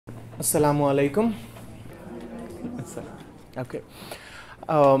Assalamu alaikum. Okay.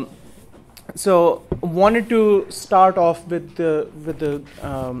 So wanted to start off with the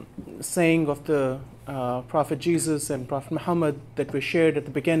saying of the Prophet Jesus and Prophet Muhammad that we shared at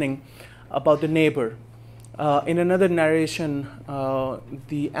the beginning about the neighbor. In another narration,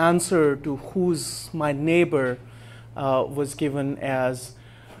 the answer to who's my neighbor was given as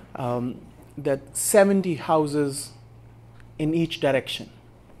that 70 houses in each direction.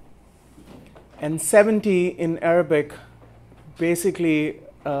 And 70 in Arabic basically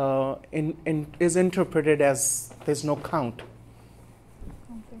is interpreted as there's no count.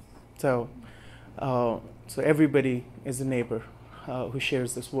 So everybody is a neighbor who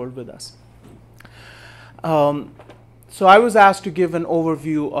shares this world with us. So I was asked to give an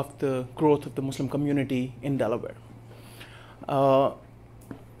overview of the growth of the Muslim community in Delaware.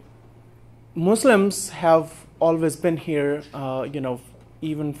 Muslims have always been here,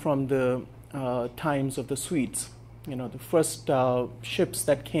 even from the times of the Swedes. The first ships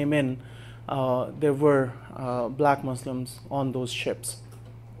that came in, there were black Muslims on those ships.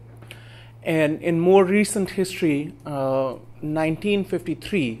 And in more recent history,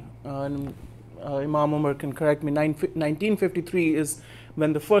 1953, Imam Umar can correct me, 1953 is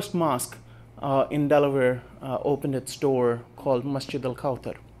when the first mosque in Delaware opened its door, called Masjid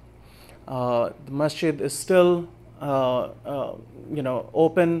Al-Kauthar. The masjid is still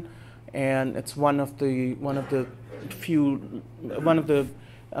open, and it's one of the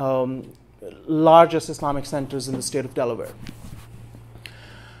largest Islamic centers in the state of Delaware.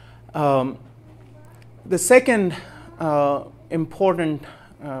 The second important,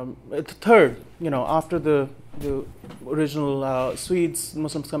 the third, after the original Swedes,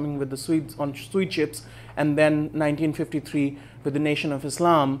 Muslims coming with the Swedes on Swede ships, and then 1953 with the Nation of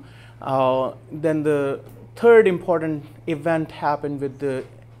Islam, then the third important event happened with the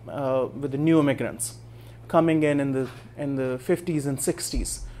new immigrants coming in the 50s and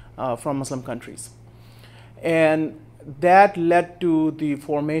 60s from Muslim countries. And that led to the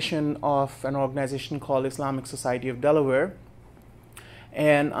formation of an organization called Islamic Society of Delaware.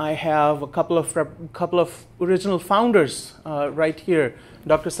 And I have a couple of original founders right here.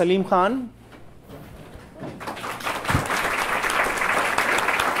 Dr. Salim Khan.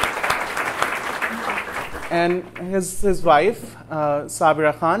 And his wife,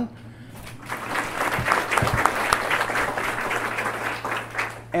 Sabira Khan.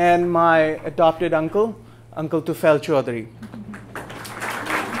 And my adopted uncle, Uncle Tufail Chaudhary.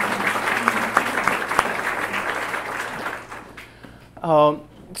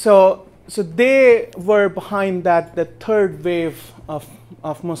 So they were behind the third wave of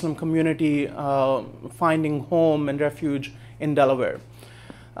Muslim community finding home and refuge in Delaware.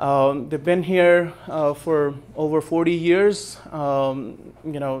 They've been here for over 40 years.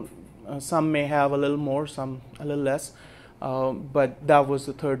 Some may have a little more, some a little less, but that was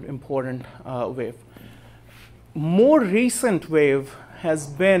the third important wave. More recent wave has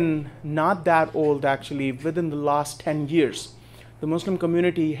been not that old, actually. Within the last 10 years, the Muslim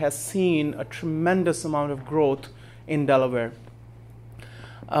community has seen a tremendous amount of growth in Delaware.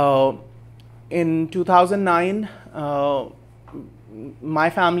 In 2009, my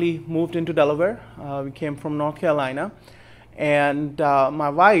family moved into Delaware. We came from North Carolina, and my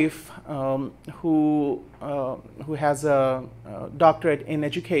wife, who has a doctorate in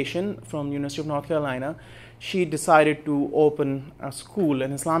education from the University of North Carolina, she decided to open a school,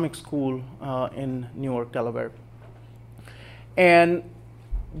 an Islamic school in Newark, Delaware. And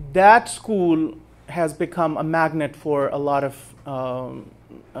that school has become a magnet for a lot of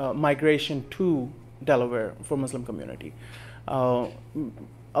migration to Delaware for Muslim community.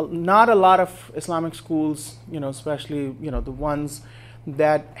 Not a lot of Islamic schools, especially the ones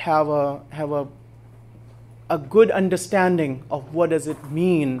that have a good understanding of what does it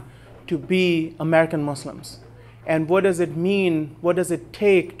mean to be American Muslims, and what does it mean, what does it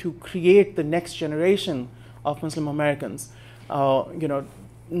take to create the next generation of Muslim Americans.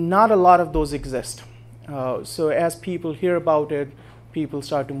 Not a lot of those exist. So as people hear about it, people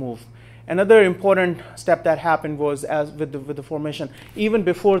start to move. Another important step that happened was with the formation. Even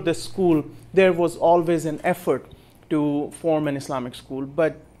before this school, there was always an effort to form an Islamic school,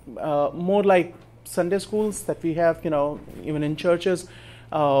 but more like Sunday schools that we have, even in churches.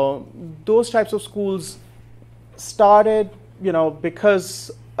 Those types of schools started, because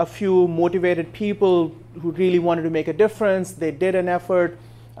a few motivated people who really wanted to make a difference, they did an effort.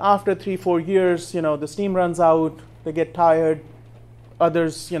 After 3-4 years, the steam runs out, they get tired.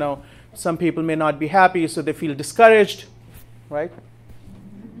 Others, some people may not be happy, so they feel discouraged, right?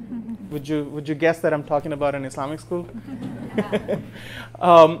 Would you guess that I'm talking about an Islamic school?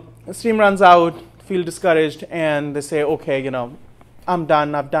 steam runs out, feel discouraged, and they say, okay, I'm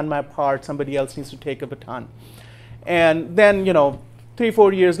done. I've done my part. Somebody else needs to take a baton. And then,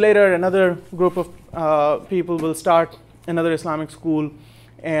 3-4 years later, another group of people will start another Islamic school,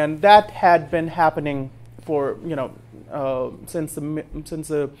 and that had been happening for since the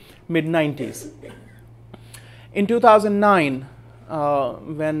mid-90s. In 2009,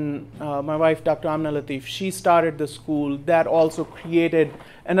 when my wife, Dr. Amna Latif, she started the school, that also created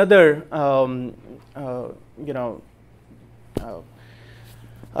another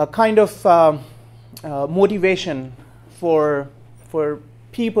a kind of motivation for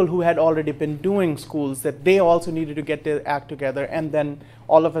people who had already been doing schools, that they also needed to get their act together. And then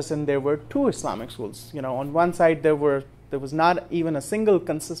all of a sudden there were 2 Islamic schools. On one side there was not even a single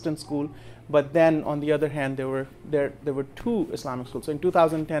consistent school, but then on the other hand there were 2 Islamic schools. So in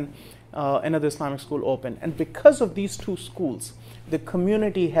 2010 another Islamic school opened, and because of these 2 schools, the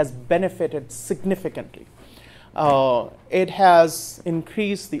community has benefited significantly. It has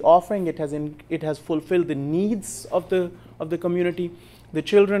increased the offering. It has fulfilled the needs of the community. The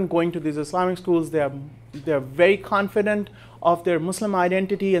children going to these Islamic schools, they are very confident of their Muslim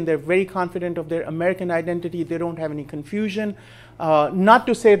identity, and they're very confident of their American identity. They don't have any confusion. Not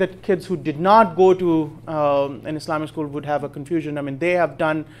to say that kids who did not go to an Islamic school would have a confusion. I mean, they have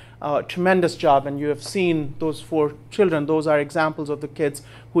done a tremendous job, and you have seen those 4 children. Those are examples of the kids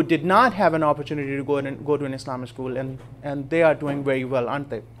who did not have an opportunity to go to an Islamic school, and they are doing very well, aren't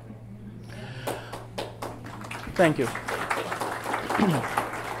they? Thank you.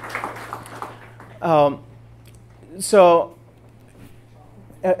 So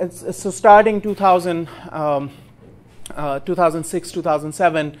starting 2006,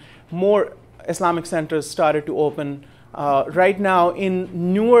 2007, more Islamic centers started to open. Right now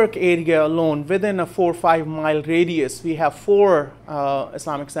in Newark area alone, within a 4 or 5 mile radius, we have 4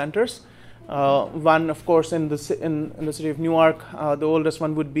 Islamic centers. One, of course, in the city of Newark. The oldest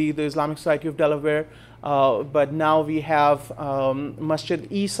one would be the Islamic Society of Delaware. But now we have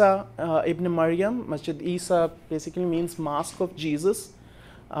Masjid Isa ibn Maryam. Masjid Isa basically means Mosque of Jesus,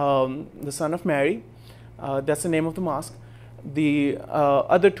 the son of Mary. That's the name of the mosque. The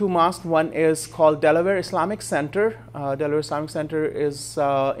other 2 mosques, one is called Delaware Islamic Center. Delaware Islamic Center is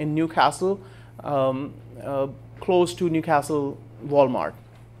in Newcastle, close to Newcastle Walmart.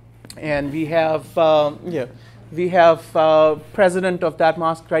 And we have president of that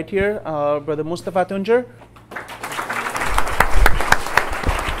mosque right here, Brother Mustafa Tuncer.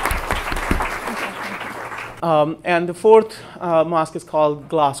 And the 4th mosque is called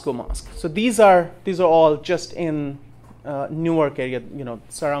Glasgow Mosque. So these are all just in Newark area,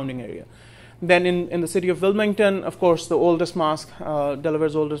 surrounding area. Then in the city of Wilmington, of course, the oldest mosque,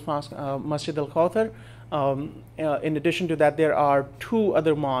 Delaware's oldest mosque, Masjid Al-Kauthar. In addition to that, there are 2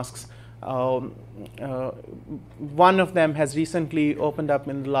 other mosques. One of them has recently opened up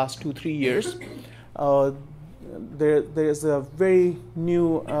in the last 2-3 years. There is a very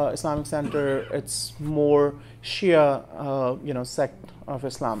new Islamic center. It's more Shia, sect of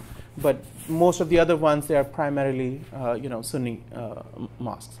Islam. But most of the other ones, they are primarily, Sunni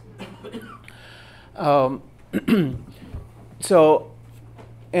mosques. So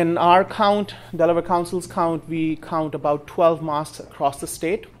in our count, Delaware Council's count, we count about 12 mosques across the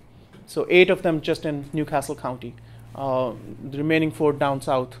state. So 8 of them just in Newcastle County. The remaining 4 down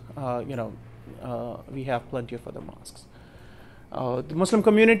south, we have plenty of other mosques. The Muslim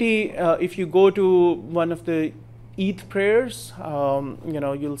community, if you go to one of the Eid prayers,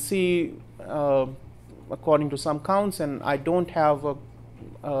 you'll see, according to some counts, and I don't have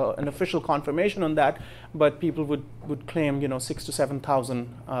an official confirmation on that, but people would claim 6,000 to 7,000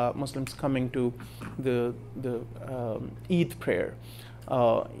 Muslims coming to the Eid prayer.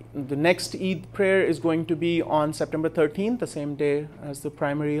 The next Eid prayer is going to be on September 13th, the same day as the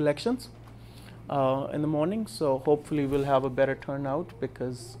primary elections, in the morning. So hopefully we'll have a better turnout,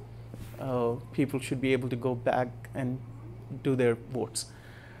 because people should be able to go back and do their votes.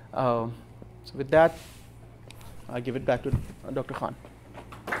 So with that, I give it back to Dr. Khan.